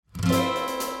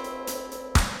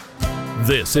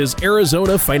This is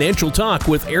Arizona Financial Talk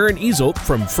with Aaron Easelt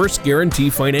from First Guarantee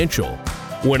Financial.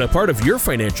 When a part of your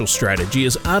financial strategy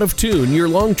is out of tune, your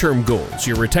long-term goals,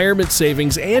 your retirement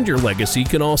savings, and your legacy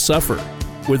can all suffer.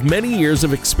 With many years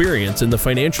of experience in the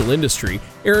financial industry,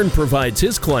 Aaron provides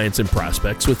his clients and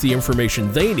prospects with the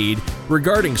information they need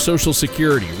regarding Social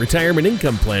Security, retirement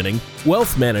income planning,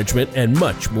 wealth management, and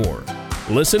much more.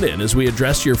 Listen in as we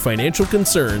address your financial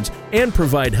concerns and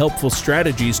provide helpful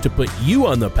strategies to put you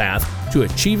on the path to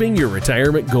achieving your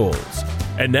retirement goals.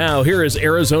 And now, here is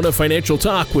Arizona Financial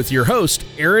Talk with your host,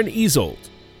 Aaron Easelt.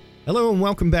 Hello and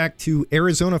welcome back to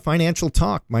Arizona Financial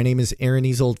Talk. My name is Aaron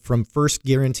Easelt from First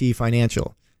Guarantee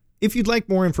Financial. If you'd like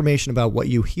more information about what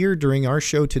you hear during our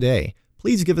show today,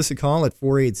 please give us a call at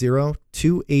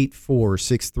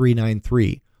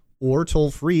 480-284-6393 or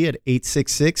toll free at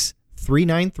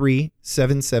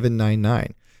 866-393-7799.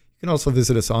 You can also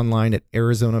visit us online at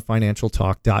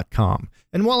arizonafinancialtalk.com.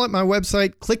 And while at my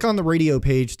website, click on the radio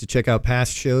page to check out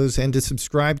past shows and to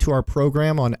subscribe to our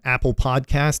program on Apple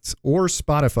Podcasts or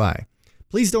Spotify.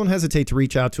 Please don't hesitate to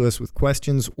reach out to us with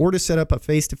questions or to set up a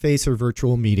face-to-face or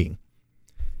virtual meeting.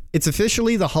 It's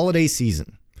officially the holiday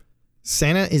season.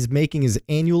 Santa is making his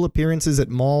annual appearances at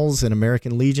malls and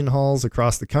American Legion halls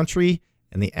across the country,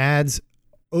 and the ads,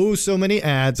 oh so many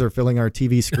ads, are filling our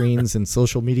TV screens and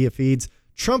social media feeds,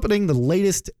 trumpeting the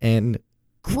latest and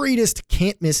greatest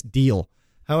can't-miss deal.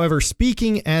 However,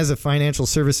 speaking as a financial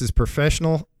services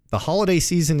professional, the holiday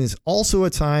season is also a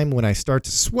time when I start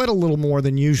to sweat a little more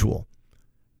than usual.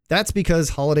 That's because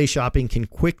holiday shopping can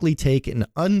quickly take an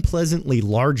unpleasantly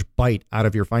large bite out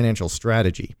of your financial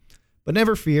strategy. But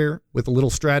never fear, with a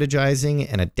little strategizing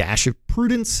and a dash of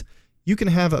prudence, you can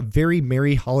have a very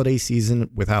merry holiday season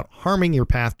without harming your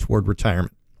path toward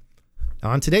retirement.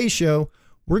 Now, on today's show,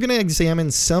 we're going to examine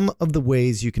some of the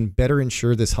ways you can better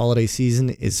ensure this holiday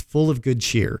season is full of good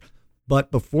cheer.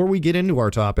 But before we get into our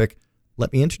topic,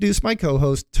 let me introduce my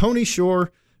co-host, Tony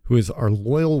Shore, who is our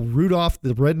loyal Rudolph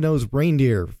the Red-Nosed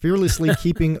Reindeer, fearlessly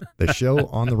keeping the show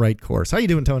on the right course. How you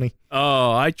doing, Tony?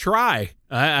 Oh, I try.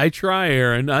 I try,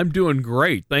 Aaron. I'm doing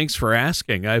great. Thanks for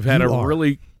asking. I've had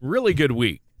really good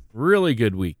week. Really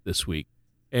good week this week.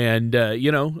 And,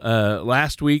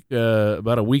 last week,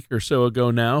 about a week or so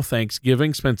ago now,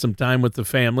 Thanksgiving, spent some time with the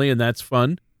family, and that's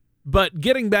fun. But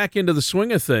getting back into the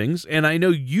swing of things, and I know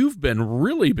you've been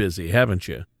really busy, haven't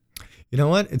you? You know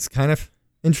what? It's kind of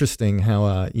interesting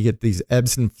how you get these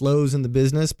ebbs and flows in the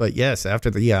business. But yes, after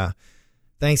the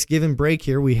Thanksgiving break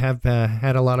here, we have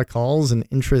had a lot of calls and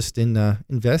interest in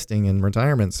investing in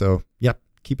retirement. So, yep,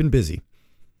 keeping busy.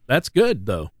 That's good,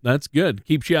 though. That's good.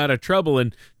 Keeps you out of trouble.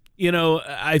 And,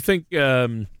 I think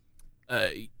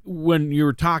when you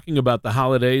were talking about the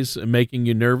holidays and making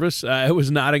you nervous, I was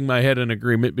nodding my head in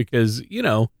agreement because,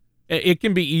 it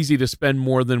can be easy to spend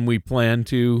more than we plan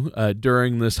to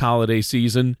during this holiday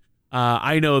season.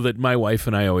 I know that my wife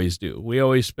and I always do. We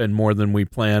always spend more than we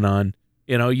plan on.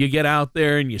 You get out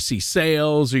there and you see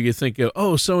sales or you think,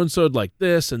 oh, so-and-so'd like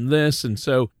this and this. And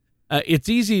so it's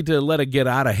easy to let it get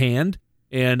out of hand.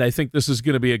 And I think this is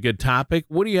going to be a good topic.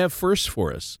 What do you have first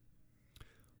for us?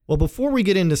 Well, before we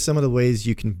get into some of the ways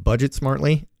you can budget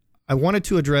smartly, I wanted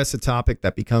to address a topic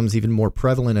that becomes even more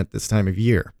prevalent at this time of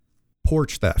year: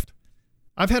 porch theft.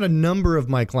 I've had a number of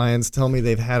my clients tell me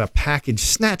they've had a package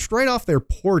snatched right off their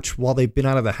porch while they've been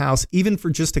out of the house, even for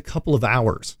just a couple of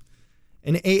hours.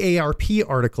 An AARP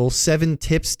article, 7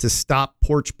 Tips to Stop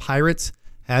Porch Pirates,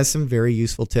 has some very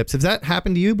useful tips. Has that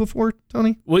happened to you before,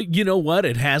 Tony? Well, you know what?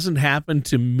 It hasn't happened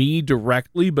to me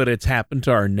directly, but it's happened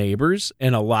to our neighbors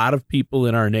and a lot of people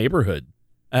in our neighborhood.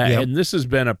 And this has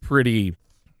been a pretty,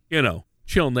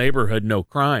 chill neighborhood, no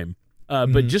crime.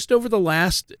 But just over the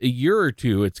last year or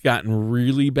two, it's gotten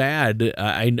really bad.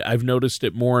 I've noticed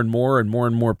it more and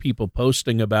more people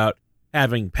posting about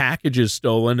having packages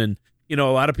stolen. And, a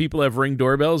lot of people have Ring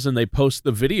doorbells and they post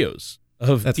the videos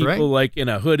of people like in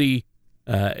a hoodie,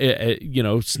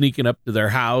 sneaking up to their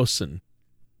house. And,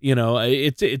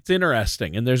 it's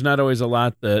interesting. And there's not always a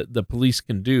lot the police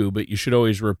can do, but you should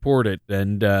always report it.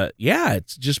 And,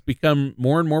 it's just become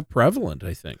more and more prevalent,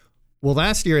 I think. Well,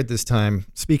 last year at this time,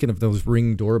 speaking of those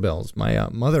Ring doorbells, my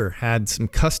mother had some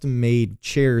custom-made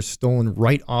chairs stolen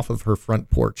right off of her front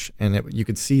porch. And you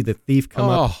could see the thief come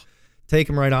up, take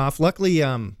them right off. Luckily,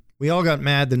 we all got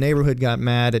mad. The neighborhood got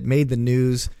mad. It made the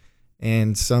news.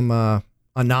 And some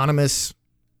anonymous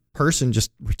person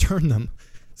just returned them.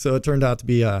 So it turned out to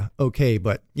be okay.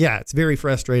 But, yeah, it's very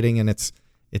frustrating, and it's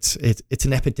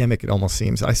an epidemic, it almost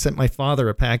seems. I sent my father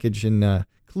a package in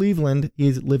Cleveland.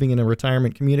 He's living in a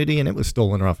retirement community, and it was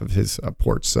stolen off of his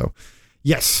porch. So,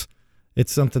 yes,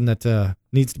 it's something that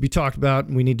needs to be talked about,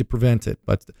 and we need to prevent it.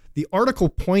 But the article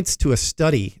points to a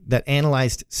study that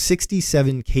analyzed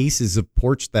 67 cases of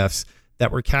porch thefts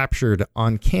that were captured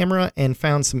on camera and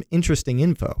found some interesting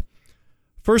info.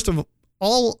 First of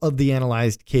all of the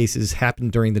analyzed cases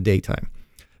happened during the daytime.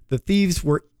 The thieves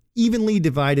were evenly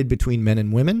divided between men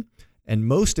and women, and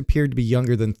most appeared to be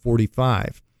younger than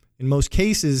 45. In most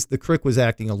cases, the crook was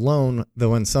acting alone,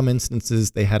 though in some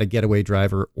instances they had a getaway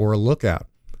driver or a lookout.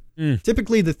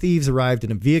 Typically, the thieves arrived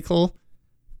in a vehicle,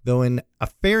 though in a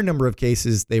fair number of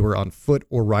cases, they were on foot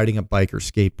or riding a bike or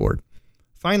skateboard.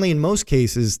 Finally, in most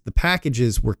cases, the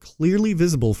packages were clearly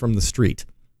visible from the street.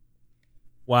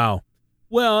 Wow.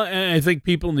 Well, I think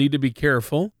people need to be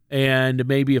careful, and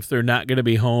maybe if they're not going to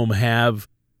be home, have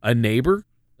a neighbor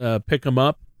pick them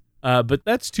up. But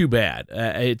that's too bad.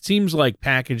 It seems like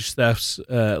package thefts,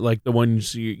 like the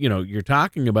ones you're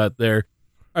talking about there,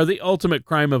 are the ultimate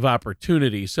crime of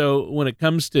opportunity. So when it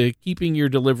comes to keeping your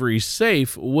deliveries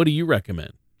safe, what do you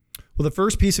recommend? Well, the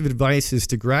first piece of advice is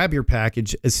to grab your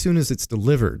package as soon as it's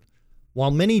delivered.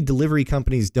 While many delivery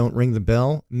companies don't ring the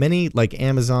bell, many like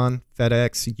Amazon,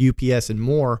 FedEx, UPS, and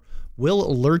more will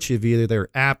alert you via their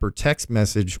app or text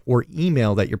message or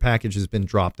email that your package has been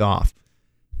dropped off.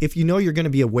 If you know you're going to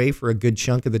be away for a good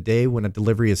chunk of the day when a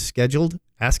delivery is scheduled,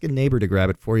 ask a neighbor to grab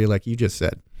it for you like you just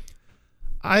said.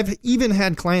 I've even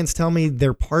had clients tell me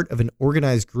they're part of an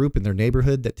organized group in their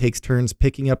neighborhood that takes turns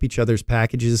picking up each other's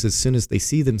packages as soon as they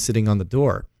see them sitting on the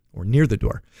door or near the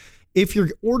door. If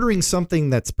you're ordering something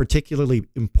that's particularly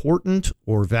important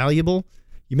or valuable,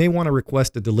 you may want to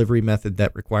request a delivery method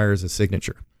that requires a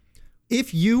signature.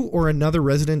 If you or another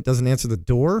resident doesn't answer the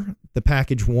door, the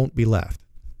package won't be left.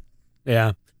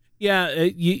 Yeah. Yeah,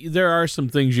 there are some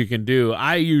things you can do.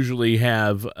 I usually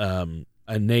have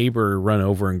a neighbor run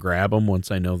over and grab them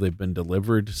once I know they've been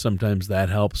delivered. Sometimes that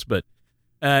helps, but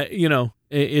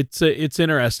it's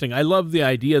interesting. I love the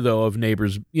idea though of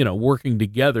neighbors, working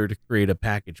together to create a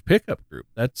package pickup group.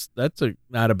 That's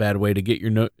not a bad way to get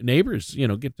your neighbors,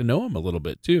 get to know them a little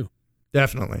bit too.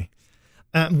 Definitely.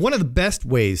 One of the best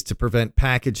ways to prevent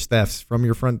package thefts from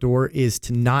your front door is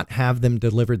to not have them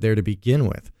delivered there to begin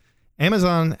with.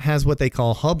 Amazon has what they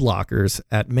call hub lockers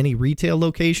at many retail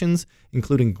locations,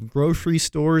 including grocery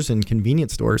stores and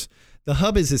convenience stores. The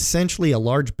hub is essentially a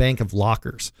large bank of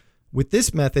lockers. With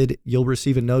this method, you'll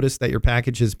receive a notice that your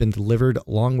package has been delivered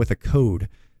along with a code.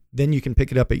 Then you can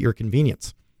pick it up at your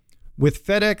convenience. With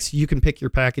FedEx, you can pick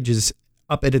your packages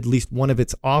up at least one of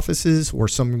its offices or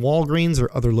some Walgreens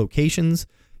or other locations.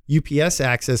 UPS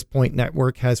Access Point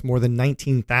Network has more than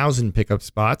 19,000 pickup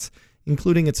spots,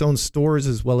 including its own stores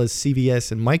as well as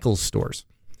CVS and Michael's stores.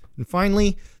 And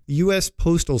finally, the U.S.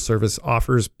 Postal Service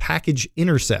offers Package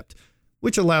Intercept,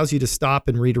 which allows you to stop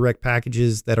and redirect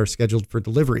packages that are scheduled for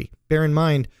delivery. Bear in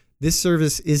mind, this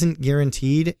service isn't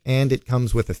guaranteed and it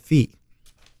comes with a fee.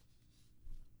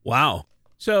 Wow.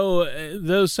 So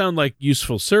those sound like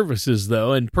useful services,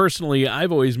 though. And personally,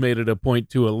 I've always made it a point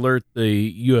to alert the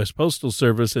U.S. Postal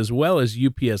Service as well as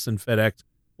UPS and FedEx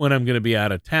when I'm going to be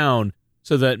out of town,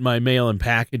 so that my mail and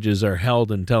packages are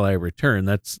held until I return.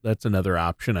 That's another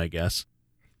option, I guess.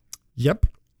 Yep.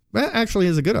 That actually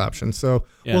is a good option. So,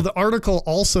 yeah. Well, the article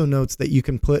also notes that you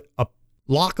can put a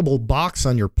lockable box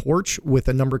on your porch with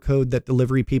a number code that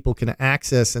delivery people can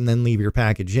access and then leave your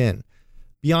package in.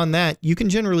 Beyond that, you can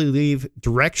generally leave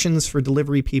directions for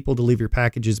delivery people to leave your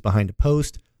packages behind a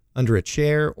post, under a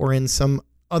chair, or in some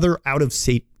other out of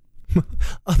sight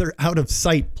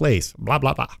place. Blah,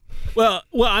 blah, blah. Well,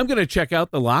 I'm going to check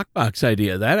out the lockbox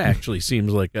idea. That actually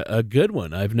seems like a good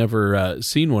one. I've never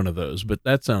seen one of those, but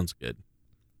that sounds good.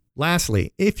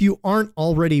 Lastly, if you aren't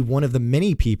already one of the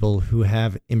many people who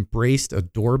have embraced a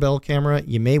doorbell camera,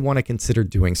 you may want to consider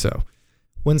doing so.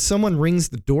 When someone rings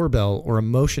the doorbell or a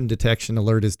motion detection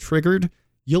alert is triggered,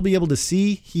 you'll be able to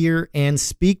see, hear, and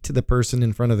speak to the person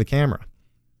in front of the camera.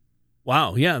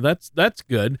 Wow, yeah, that's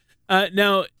good.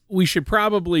 Now, we should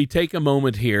probably take a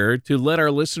moment here to let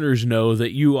our listeners know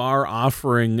that you are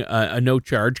offering a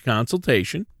no-charge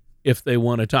consultation if they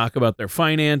want to talk about their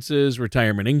finances,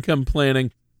 retirement income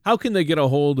planning. How can they get a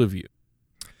hold of you?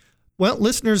 Well,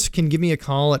 listeners can give me a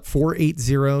call at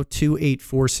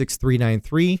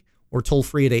 480-284-6393 or toll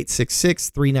free at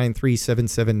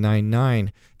 866-393-7799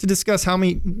 to discuss how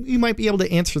you might be able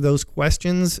to answer those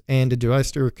questions and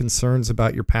address your concerns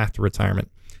about your path to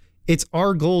retirement. It's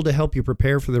our goal to help you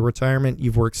prepare for the retirement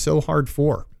you've worked so hard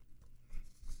for.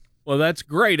 Well, that's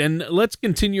great. And let's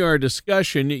continue our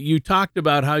discussion. You talked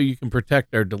about how you can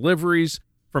protect our deliveries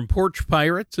from porch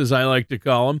pirates, as I like to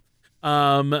call them.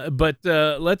 But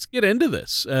let's get into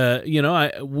this.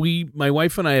 My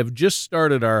wife and I have just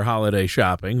started our holiday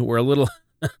shopping. We're a little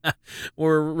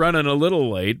We're running a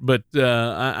little late, but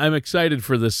I'm excited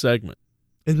for this segment.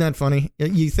 Isn't that funny?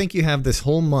 You think you have this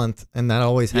whole month, and that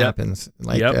always happens.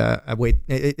 Like, I wait.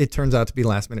 It turns out to be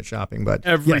last minute shopping, but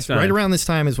every time. Right around this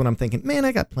time is when I'm thinking, man,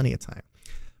 I got plenty of time.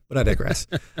 But I digress.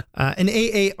 An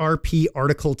AARP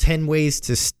article, 10 Ways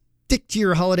to Stick to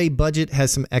Your Holiday Budget,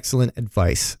 has some excellent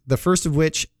advice. The first of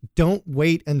which, don't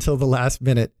wait until the last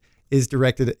minute, is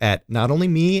directed at not only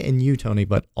me and you, Tony,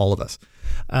 but all of us.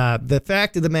 The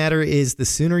fact of the matter is, the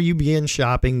sooner you begin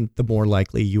shopping, the more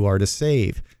likely you are to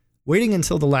save. Waiting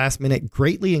until the last minute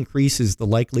greatly increases the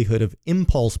likelihood of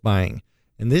impulse buying.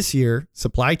 And this year,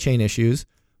 supply chain issues,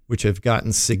 which have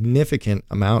gotten significant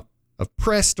amount of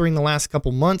press during the last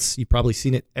couple months, you've probably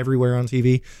seen it everywhere on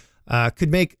TV,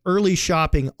 could make early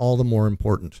shopping all the more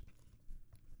important.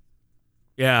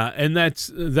 Yeah, and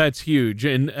that's huge.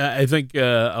 And I think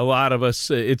a lot of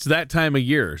us, it's that time of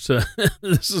year. So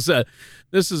this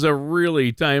is a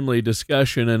really timely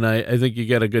discussion, and I think you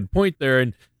got a good point there.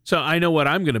 And so I know what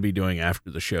I'm going to be doing after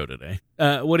the show today.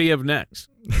 What do you have next?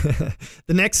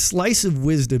 The next slice of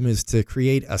wisdom is to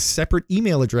create a separate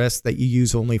email address that you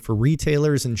use only for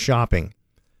retailers and shopping.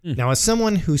 Now, as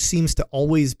someone who seems to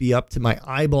always be up to my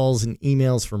eyeballs in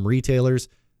emails from retailers,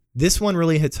 this one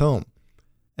really hits home.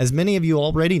 As many of you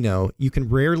already know, you can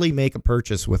rarely make a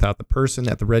purchase without the person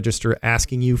at the register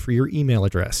asking you for your email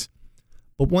address.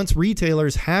 But once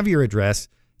retailers have your address,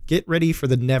 get ready for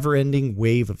the never-ending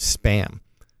wave of spam.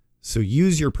 So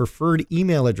use your preferred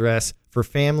email address for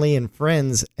family and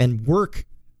friends and work,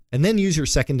 and then use your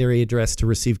secondary address to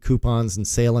receive coupons and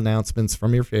sale announcements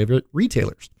from your favorite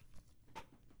retailers.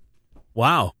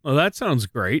 Wow. Well, that sounds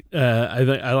great.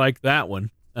 I like that one.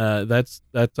 That's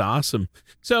awesome.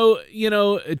 So,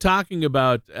 talking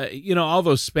about, all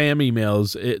those spam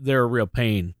emails, they're a real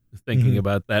pain thinking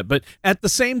about that. But at the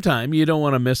same time, you don't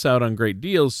want to miss out on great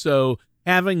deals. So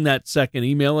having that second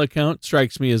email account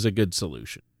strikes me as a good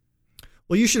solution.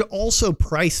 Well, you should also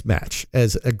price match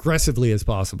as aggressively as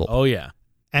possible. Oh, yeah.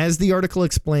 As the article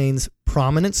explains,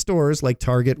 prominent stores like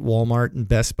Target, Walmart, and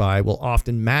Best Buy will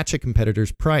often match a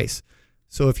competitor's price.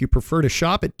 So if you prefer to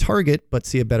shop at Target but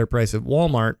see a better price at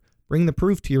Walmart, bring the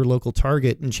proof to your local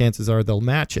Target and chances are they'll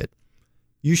match it.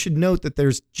 You should note that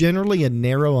there's generally a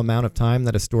narrow amount of time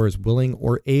that a store is willing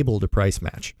or able to price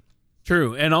match.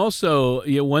 True. And also,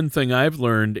 one thing I've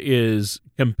learned is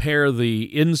compare the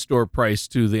in-store price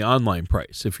to the online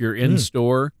price. If you're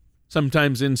in-store,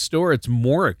 sometimes in-store it's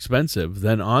more expensive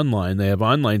than online. They have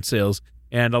online sales,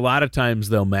 and a lot of times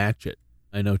they'll match it.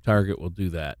 I know Target will do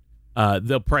that.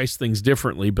 They'll price things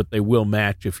differently, but they will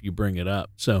match if you bring it up.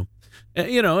 So, and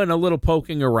a little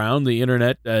poking around the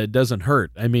internet doesn't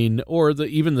hurt. I mean, or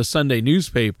even the Sunday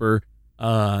newspaper,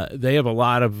 they have a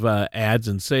lot of ads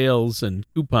and sales and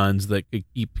coupons that could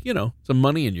keep, some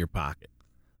money in your pocket.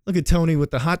 Look at Tony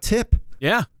with the hot tip.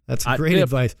 Yeah. That's great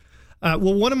advice.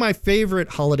 Well, one of my favorite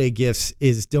holiday gifts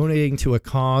is donating to a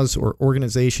cause or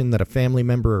organization that a family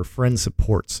member or friend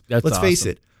supports. Let's face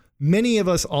it. Many of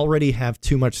us already have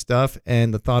too much stuff,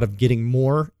 and the thought of getting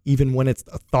more, even when it's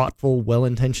a thoughtful,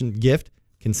 well-intentioned gift,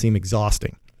 can seem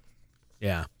exhausting.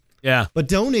 Yeah. Yeah. But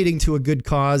donating to a good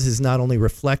cause is not only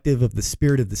reflective of the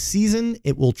spirit of the season,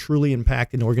 it will truly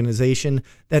impact an organization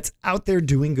that's out there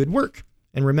doing good work.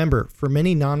 And remember, for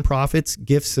many nonprofits,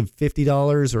 gifts of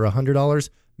 $50 or $100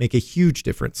 make a huge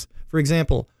difference. For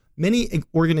example, many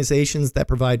organizations that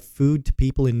provide food to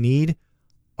people in need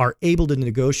are able to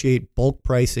negotiate bulk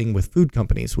pricing with food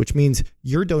companies, which means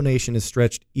your donation is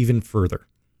stretched even further.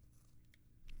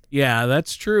 Yeah,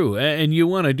 that's true. And you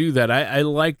want to do that. I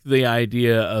like the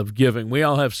idea of giving. We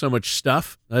all have so much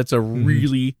stuff. That's a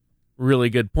really,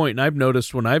 really good point. And I've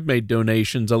noticed when I've made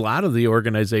donations, a lot of the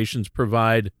organizations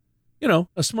provide,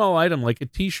 a small item like a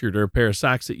T-shirt or a pair of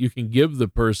socks that you can give the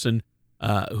person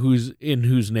whose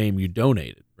name you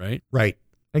donated, right? Right.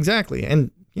 Exactly.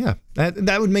 And yeah,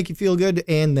 that would make you feel good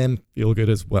and them feel good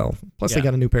as well. Plus, they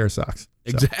got a new pair of socks.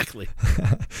 So. Exactly.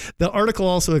 The article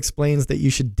also explains that you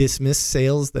should dismiss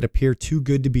sales that appear too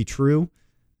good to be true.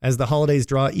 As the holidays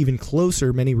draw even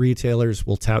closer, many retailers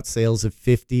will tout sales of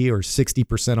 50 or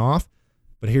 60% off.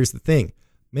 But here's the thing.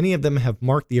 Many of them have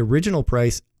marked the original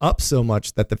price up so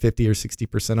much that the 50 or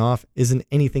 60% off isn't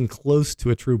anything close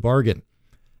to a true bargain.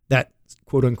 That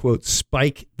quote-unquote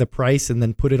spike the price and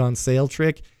then put it on sale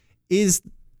trick is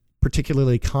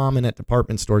particularly common at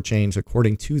department store chains,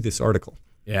 according to this article.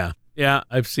 Yeah,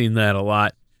 I've seen that a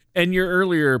lot. And your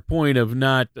earlier point of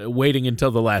not waiting until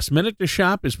the last minute to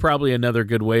shop is probably another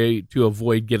good way to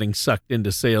avoid getting sucked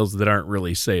into sales that aren't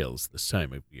really sales this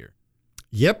time of year.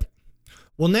 Yep.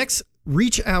 Well, next,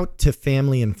 reach out to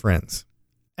family and friends.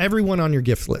 Everyone on your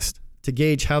gift list. to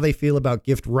gauge how they feel about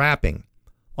gift wrapping.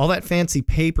 All that fancy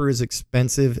paper is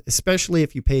expensive, especially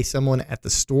if you pay someone at the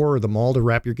store or the mall to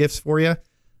wrap your gifts for you.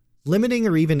 Limiting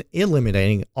or even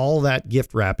eliminating all that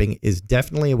gift wrapping is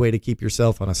definitely a way to keep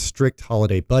yourself on a strict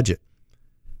holiday budget.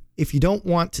 If you don't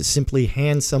want to simply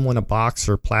hand someone a box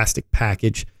or plastic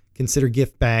package, consider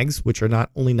gift bags, which are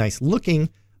not only nice looking,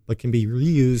 but can be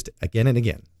reused again and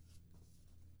again.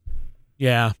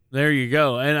 Yeah, there you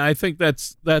go. And I think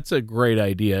that's a great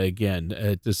idea,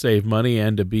 again, to save money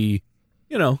and to be,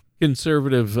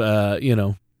 conservative,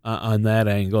 on that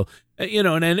angle.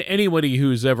 And anybody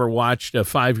who's ever watched a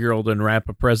 5-year-old unwrap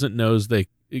a present knows they,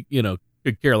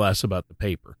 could care less about the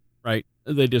paper, right?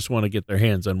 They just want to get their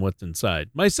hands on what's inside,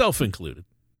 myself included.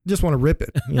 Just want to rip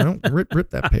it, rip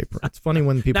that paper. It's funny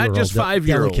when people Not are just all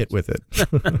 5-year-olds. delicate with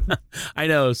it. I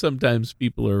know sometimes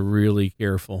people are really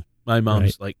careful. My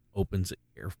mom's opens it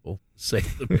careful,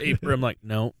 save the paper. I'm like,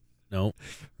 no.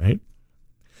 Right.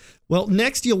 Well,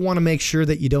 next you'll want to make sure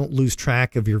that you don't lose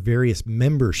track of your various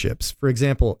memberships. For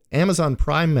example, Amazon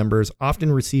Prime members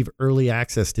often receive early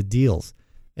access to deals.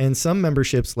 And some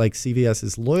memberships like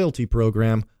CVS's loyalty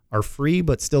program are free,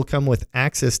 but still come with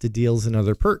access to deals and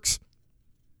other perks.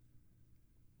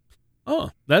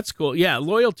 Oh, that's cool. Yeah,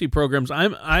 loyalty programs.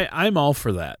 I'm all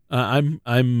for that. I'm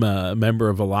a member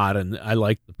of a lot, and I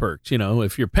like the perks.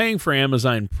 If you're paying for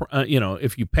Amazon,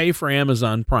 if you pay for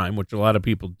Amazon Prime, which a lot of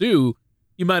people do,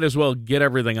 you might as well get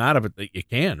everything out of it that you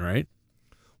can, right?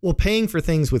 Well, paying for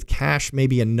things with cash may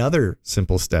be another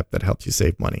simple step that helps you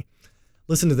save money.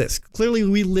 Listen to this. Clearly,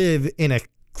 we live in a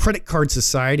credit card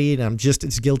society, and I'm just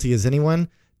as guilty as anyone.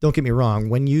 Don't get me wrong.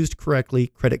 When used correctly,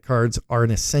 credit cards are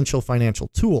an essential financial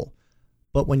tool.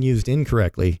 But when used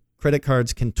incorrectly, credit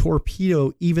cards can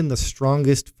torpedo even the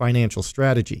strongest financial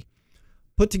strategy.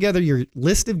 Put together your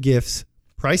list of gifts,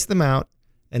 price them out,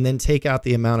 and then take out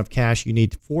the amount of cash you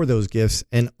need for those gifts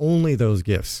and only those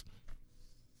gifts.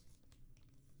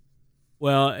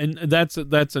 Well, and that's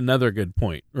another good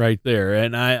point right there.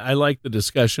 And I like the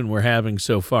discussion we're having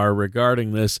so far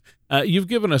regarding this. You've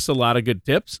given us a lot of good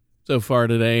tips so far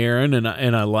today, Aaron, and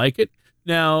I like it.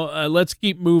 Now, let's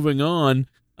keep moving on.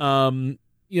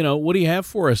 What do you have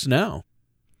for us now?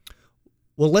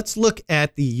 Well, let's look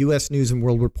at the U.S. News and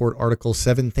World Report article,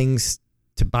 7 Things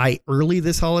to Buy Early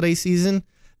This Holiday Season,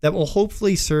 that will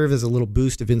hopefully serve as a little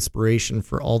boost of inspiration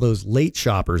for all those late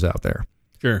shoppers out there.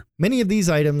 Sure. Many of these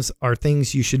items are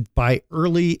things you should buy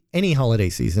early any holiday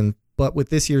season, but with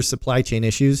this year's supply chain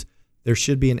issues, there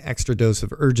should be an extra dose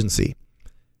of urgency.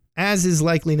 As is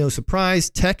likely no surprise,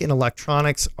 tech and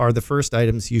electronics are the first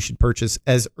items you should purchase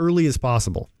as early as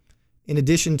possible. In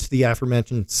addition to the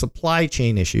aforementioned supply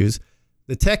chain issues,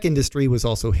 the tech industry was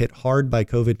also hit hard by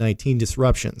COVID-19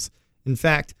 disruptions. In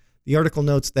fact, the article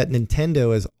notes that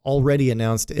Nintendo has already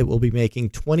announced it will be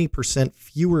making 20%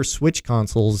 fewer Switch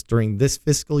consoles during this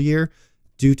fiscal year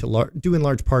due in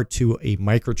large part to a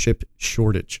microchip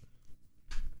shortage.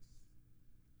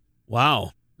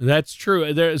 Wow. That's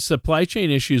true. Supply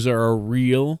chain issues are a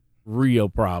real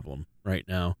problem right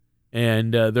now,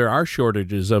 and there are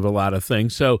shortages of a lot of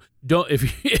things. So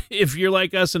if you're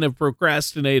like us and have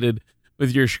procrastinated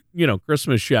with your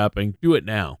Christmas shopping, do it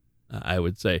now. I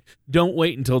would say don't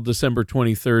wait until December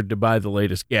 23rd to buy the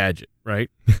latest gadget.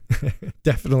 Right?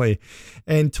 Definitely.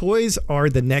 And toys are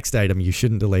the next item you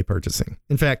shouldn't delay purchasing.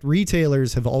 In fact,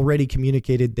 retailers have already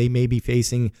communicated they may be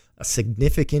facing a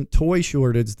significant toy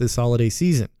shortage this holiday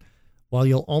season. While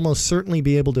you'll almost certainly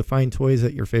be able to find toys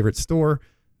at your favorite store,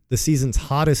 the season's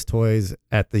hottest toys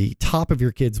at the top of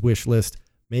your kids' wish list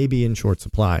may be in short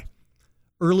supply.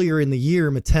 Earlier in the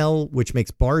year, Mattel, which makes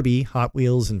Barbie, Hot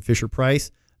Wheels, and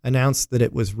Fisher-Price, announced that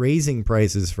it was raising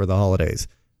prices for the holidays.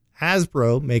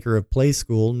 Hasbro, maker of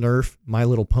Playskool, Nerf, My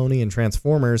Little Pony, and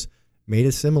Transformers, made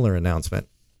a similar announcement.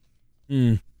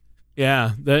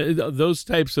 Yeah, those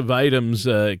types of items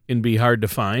can be hard to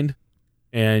find,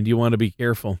 and you want to be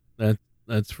careful.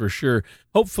 That's for sure.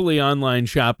 Hopefully online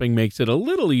shopping makes it a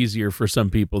little easier for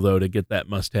some people, though, to get that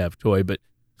must-have toy. But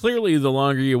clearly, the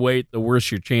longer you wait, the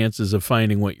worse your chances of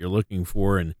finding what you're looking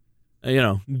for and,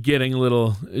 getting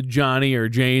little Johnny or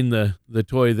Jane the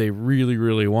toy they really,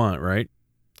 really want, right?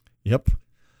 Yep.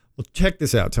 Well, check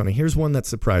this out, Tony. Here's one that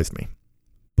surprised me.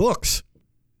 Books.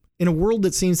 In a world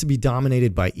that seems to be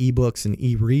dominated by ebooks and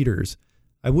e-readers,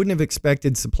 I wouldn't have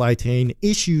expected supply chain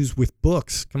issues with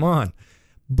books. Come on.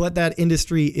 But that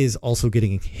industry is also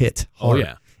getting hit hard. Oh,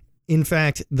 yeah. In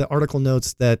fact, the article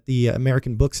notes that the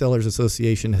American Booksellers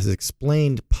Association has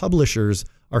explained publishers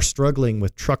are struggling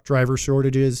with truck driver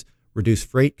shortages, reduced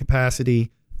freight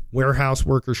capacity, warehouse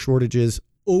worker shortages,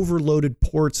 overloaded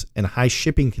ports, and high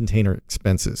shipping container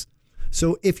expenses.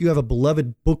 So if you have a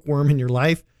beloved bookworm in your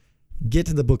life, get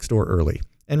to the bookstore early.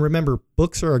 And remember,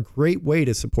 books are a great way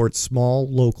to support small,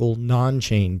 local,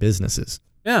 non-chain businesses.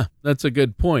 Yeah, that's a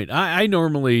good point. I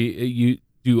normally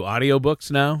do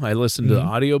audiobooks now. I listen to the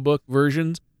audiobook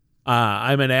versions.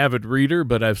 I'm an avid reader,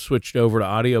 but I've switched over to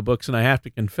audiobooks, and I have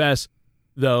to confess,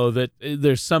 though, that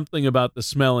there's something about the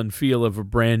smell and feel of a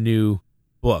brand new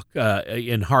book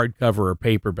in hardcover or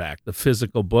paperback. The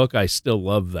physical book, I still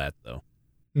love that, though.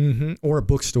 Or a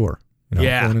bookstore.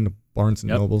 Going into Barnes &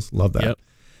 Nobles. Love that. Yep.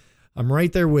 I'm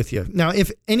right there with you. Now,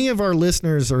 if any of our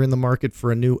listeners are in the market for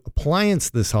a new appliance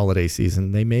this holiday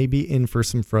season, they may be in for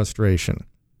some frustration.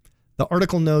 The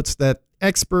article notes that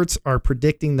experts are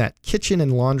predicting that kitchen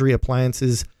and laundry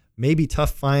appliances may be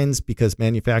tough finds because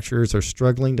manufacturers are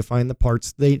struggling to find the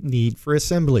parts they need for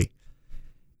assembly.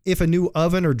 If a new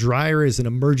oven or dryer is an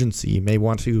emergency, you may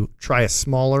want to try a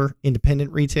smaller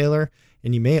independent retailer,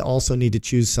 and you may also need to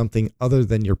choose something other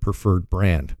than your preferred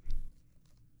brand.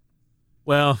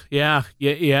 Well, yeah,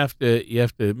 might have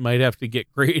to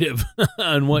get creative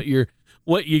on what you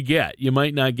get. You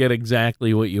might not get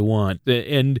exactly what you want.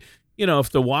 And,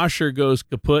 if the washer goes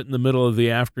kaput in the middle of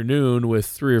the afternoon with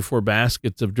 3 or 4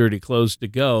 baskets of dirty clothes to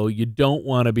go, you don't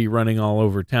want to be running all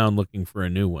over town looking for a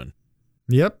new one.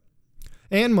 Yep.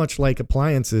 And much like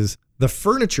appliances, the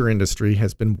furniture industry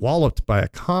has been walloped by a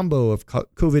combo of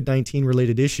COVID-19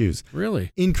 related issues.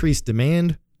 Really? Increased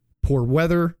demand, poor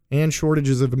weather, and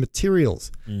shortages of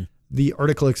materials. The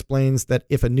article explains that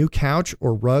if a new couch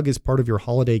or rug is part of your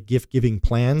holiday gift-giving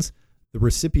plans, the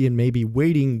recipient may be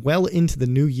waiting well into the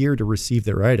new year to receive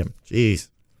their item. Jeez.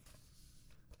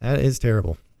 That is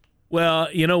terrible. Well,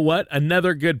 you know what?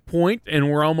 Another good point,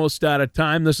 and we're almost out of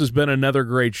time. This has been another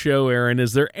great show, Aaron.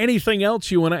 Is there anything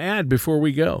else you want to add before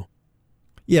we go?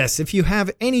 Yes, if you have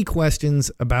any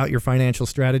questions about your financial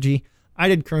strategy,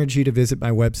 I'd encourage you to visit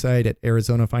my website at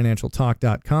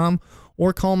arizonafinancialtalk.com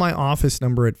or call my office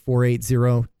number at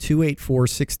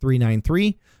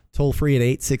 480-284-6393, toll free at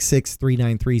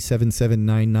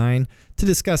 866-393-7799 to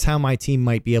discuss how my team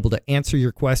might be able to answer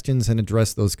your questions and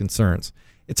address those concerns.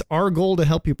 It's our goal to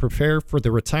help you prepare for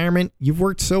the retirement you've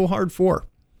worked so hard for.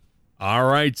 All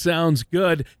right, sounds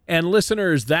good. And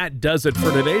listeners, that does it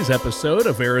for today's episode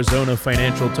of Arizona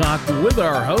Financial Talk with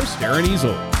our host, Aaron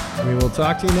Easel. We will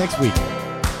talk to you next week.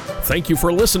 Thank you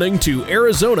for listening to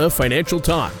Arizona Financial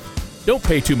Talk. Don't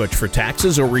pay too much for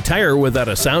taxes or retire without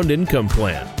a sound income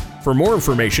plan. For more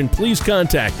information, please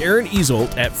contact Aaron Easel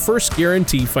at First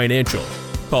Guarantee Financial.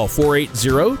 Call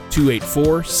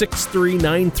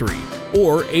 480-284-6393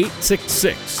 or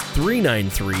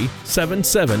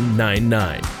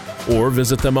 866-393-7799. Or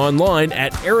visit them online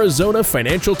at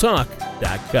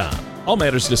ArizonaFinancialTalk.com. All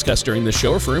matters discussed during this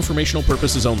show are for informational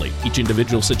purposes only. Each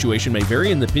individual situation may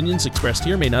vary, and the opinions expressed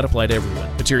here may not apply to everyone.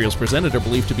 Materials presented are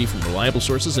believed to be from reliable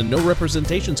sources, and no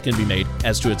representations can be made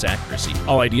as to its accuracy.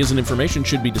 All ideas and information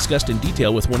should be discussed in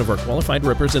detail with one of our qualified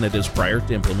representatives prior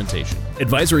to implementation.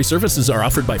 Advisory services are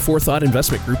offered by Forethought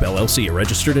Investment Group, LLC, a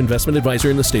registered investment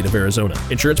advisor in the state of Arizona.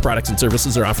 Insurance products and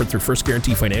services are offered through First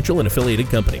Guarantee Financial, an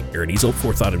affiliated company. Aaron Easel,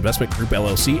 Forethought Investment Group,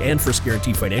 LLC, and First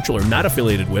Guarantee Financial are not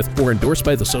affiliated with or endorsed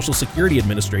by the Social Security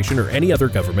Administration or any other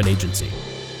government agency.